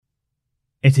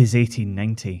It is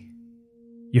 1890.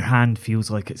 Your hand feels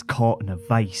like it's caught in a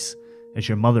vice as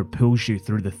your mother pulls you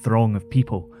through the throng of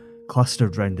people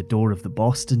clustered round the door of the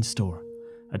Boston Store,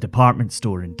 a department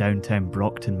store in downtown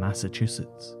Brockton,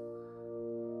 Massachusetts.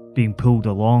 Being pulled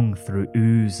along through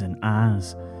oohs and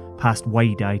ahs, past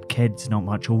wide-eyed kids not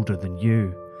much older than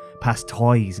you, past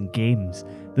toys and games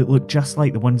that look just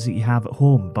like the ones that you have at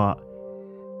home, but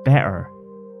better,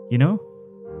 you know?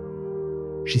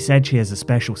 She said she has a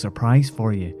special surprise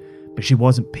for you, but she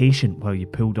wasn't patient while you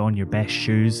pulled on your best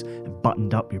shoes and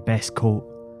buttoned up your best coat.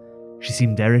 She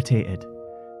seemed irritated,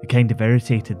 the kind of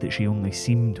irritated that she only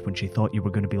seemed when she thought you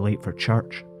were going to be late for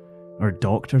church, or a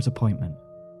doctor's appointment,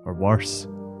 or worse,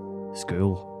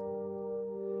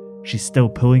 school. She's still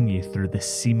pulling you through this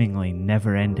seemingly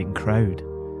never-ending crowd.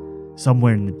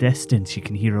 Somewhere in the distance you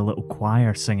can hear a little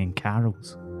choir singing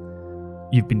carols.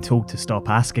 You've been told to stop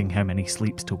asking how many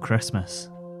sleeps till Christmas.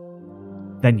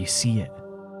 Then you see it.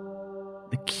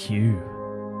 The queue.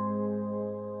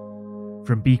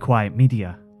 From Be Quiet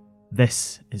Media,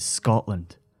 this is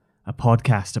Scotland, a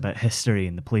podcast about history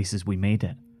and the places we made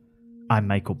it. I'm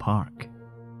Michael Park.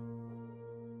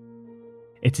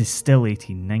 It is still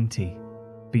 1890,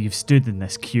 but you've stood in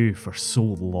this queue for so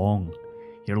long,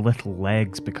 your little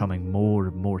legs becoming more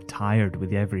and more tired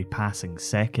with every passing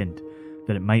second,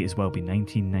 that it might as well be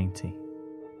 1990.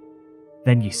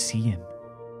 Then you see him.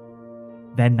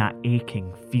 Then that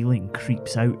aching feeling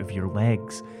creeps out of your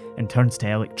legs and turns to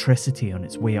electricity on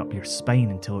its way up your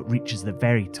spine until it reaches the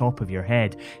very top of your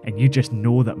head, and you just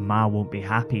know that Ma won't be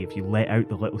happy if you let out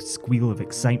the little squeal of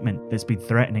excitement that's been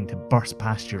threatening to burst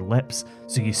past your lips,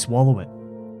 so you swallow it.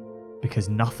 Because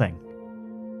nothing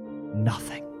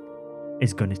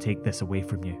is going to take this away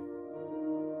from you.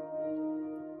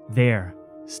 There,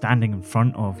 standing in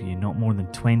front of you, not more than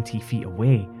 20 feet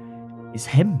away, is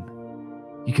him.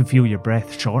 You can feel your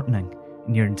breath shortening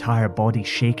and your entire body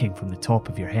shaking from the top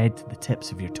of your head to the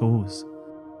tips of your toes.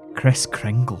 Kris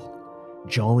Kringle,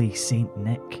 Jolly Saint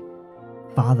Nick,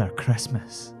 Father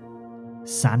Christmas,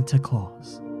 Santa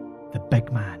Claus, the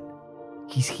big man.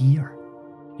 He's here.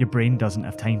 Your brain doesn't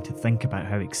have time to think about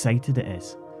how excited it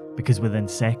is, because within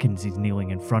seconds he's kneeling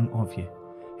in front of you.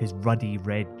 His ruddy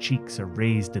red cheeks are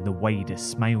raised in the widest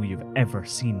smile you've ever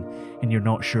seen, and you're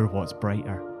not sure what's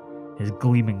brighter, his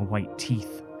gleaming white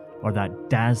teeth or that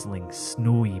dazzling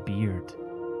snowy beard.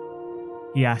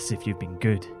 He asks if you've been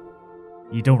good.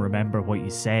 You don't remember what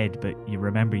you said, but you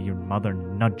remember your mother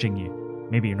nudging you.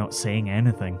 Maybe you're not saying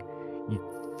anything. You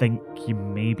think you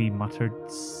maybe muttered,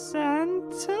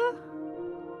 "Santa?"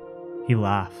 He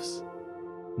laughs.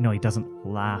 No, he doesn't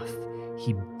laugh.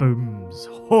 He booms,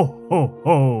 "Ho, ho,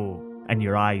 ho!" And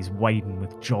your eyes widen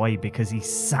with joy because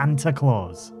he's Santa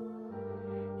Claus.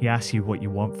 He asks you what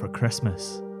you want for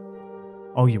Christmas.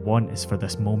 All you want is for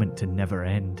this moment to never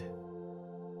end.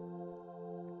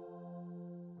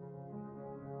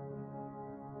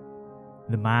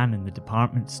 The man in the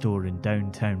department store in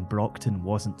downtown Brockton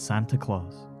wasn't Santa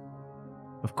Claus.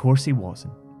 Of course he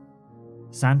wasn't.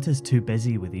 Santa's too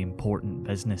busy with the important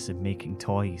business of making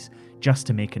toys just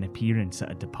to make an appearance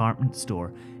at a department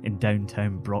store in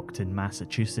downtown Brockton,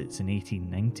 Massachusetts in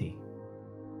 1890.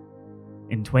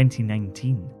 In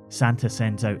 2019, Santa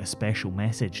sends out a special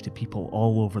message to people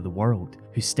all over the world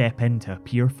who step in to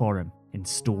appear for him in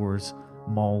stores,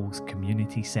 malls,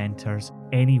 community centres,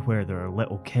 anywhere there are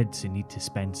little kids who need to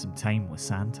spend some time with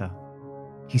Santa.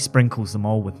 He sprinkles them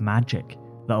all with magic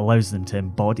that allows them to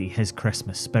embody his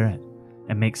Christmas spirit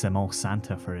and makes them all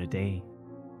Santa for a day.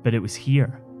 But it was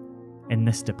here, in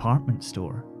this department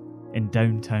store, in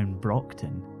downtown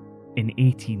Brockton, in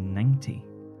 1890,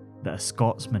 that a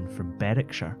Scotsman from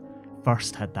Berwickshire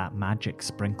first had that magic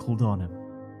sprinkled on him.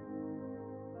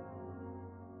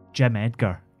 Jim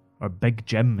Edgar, or Big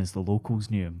Jim as the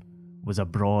locals knew him, was a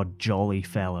broad, jolly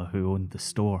fella who owned the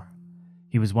store.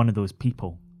 He was one of those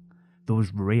people,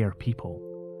 those rare people,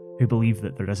 who believe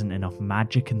that there isn't enough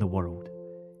magic in the world,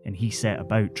 and he set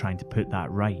about trying to put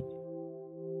that right.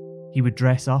 He would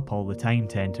dress up all the time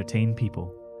to entertain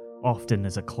people, often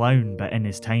as a clown, but in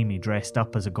his time he dressed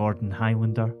up as a Gordon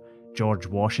Highlander, George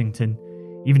Washington,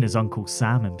 even his Uncle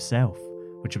Sam himself,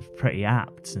 which was pretty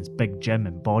apt since Big Jim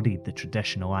embodied the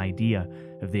traditional idea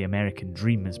of the American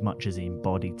dream as much as he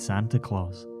embodied Santa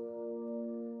Claus.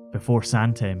 Before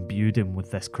Santa imbued him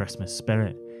with this Christmas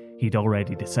spirit, he'd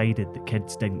already decided the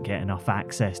kids didn't get enough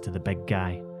access to the big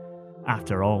guy.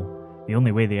 After all, the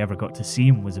only way they ever got to see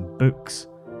him was in books,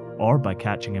 or by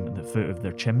catching him at the foot of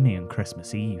their chimney on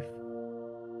Christmas Eve.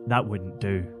 That wouldn't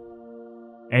do.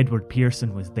 Edward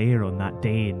Pearson was there on that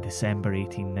day in December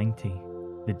 1890,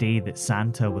 the day that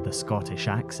Santa with a Scottish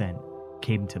accent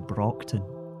came to Brockton.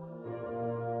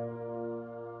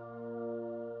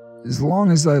 As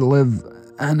long as I live,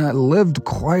 and I lived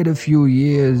quite a few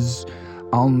years,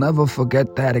 I'll never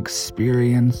forget that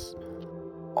experience.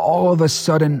 All of a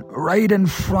sudden, right in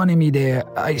front of me there,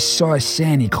 I saw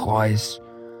Santa Claus.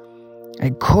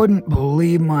 I couldn't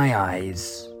believe my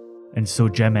eyes. And so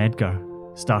Jim Edgar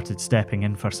started stepping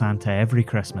in for Santa every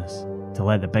Christmas to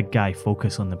let the big guy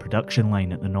focus on the production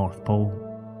line at the North Pole.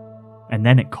 And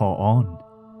then it caught on.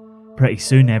 Pretty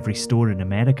soon every store in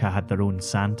America had their own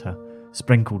Santa,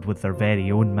 sprinkled with their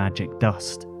very own magic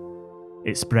dust.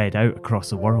 It spread out across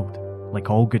the world, like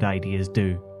all good ideas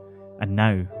do, and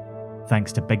now,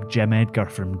 thanks to Big Jim Edgar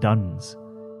from Dunn's,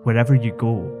 wherever you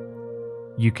go,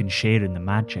 you can share in the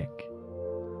magic.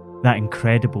 That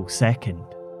incredible second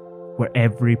where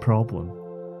every problem,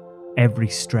 every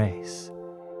stress,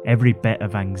 every bit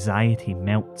of anxiety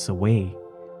melts away,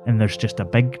 and there's just a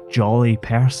big jolly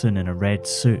person in a red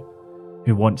suit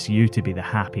who wants you to be the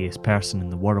happiest person in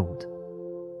the world.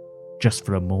 Just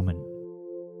for a moment.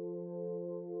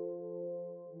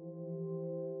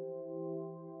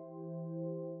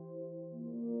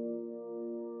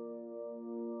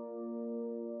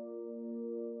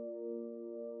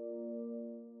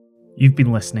 You've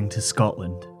been listening to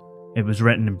Scotland. It was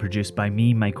written and produced by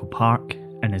me, Michael Park,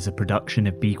 and is a production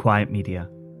of Be Quiet Media.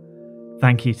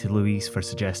 Thank you to Louise for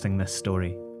suggesting this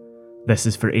story. This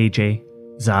is for AJ,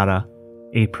 Zara,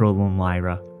 April and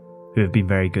Lyra, who have been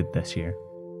very good this year.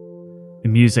 The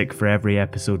music for every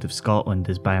episode of Scotland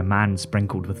is by a man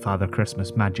sprinkled with Father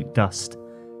Christmas magic dust,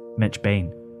 Mitch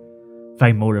Bain.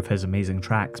 Find more of his amazing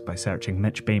tracks by searching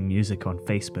Mitch Bain Music on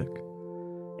Facebook.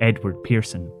 Edward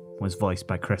Pearson was voiced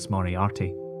by Chris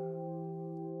Moriarty.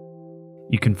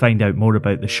 You can find out more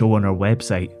about the show on our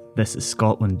website,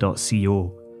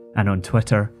 thisisscotland.co, and on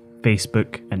Twitter,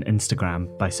 Facebook and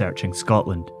Instagram by searching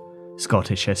Scotland,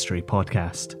 Scottish History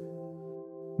Podcast.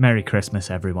 Merry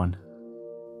Christmas, everyone.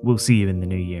 We'll see you in the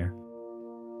new year.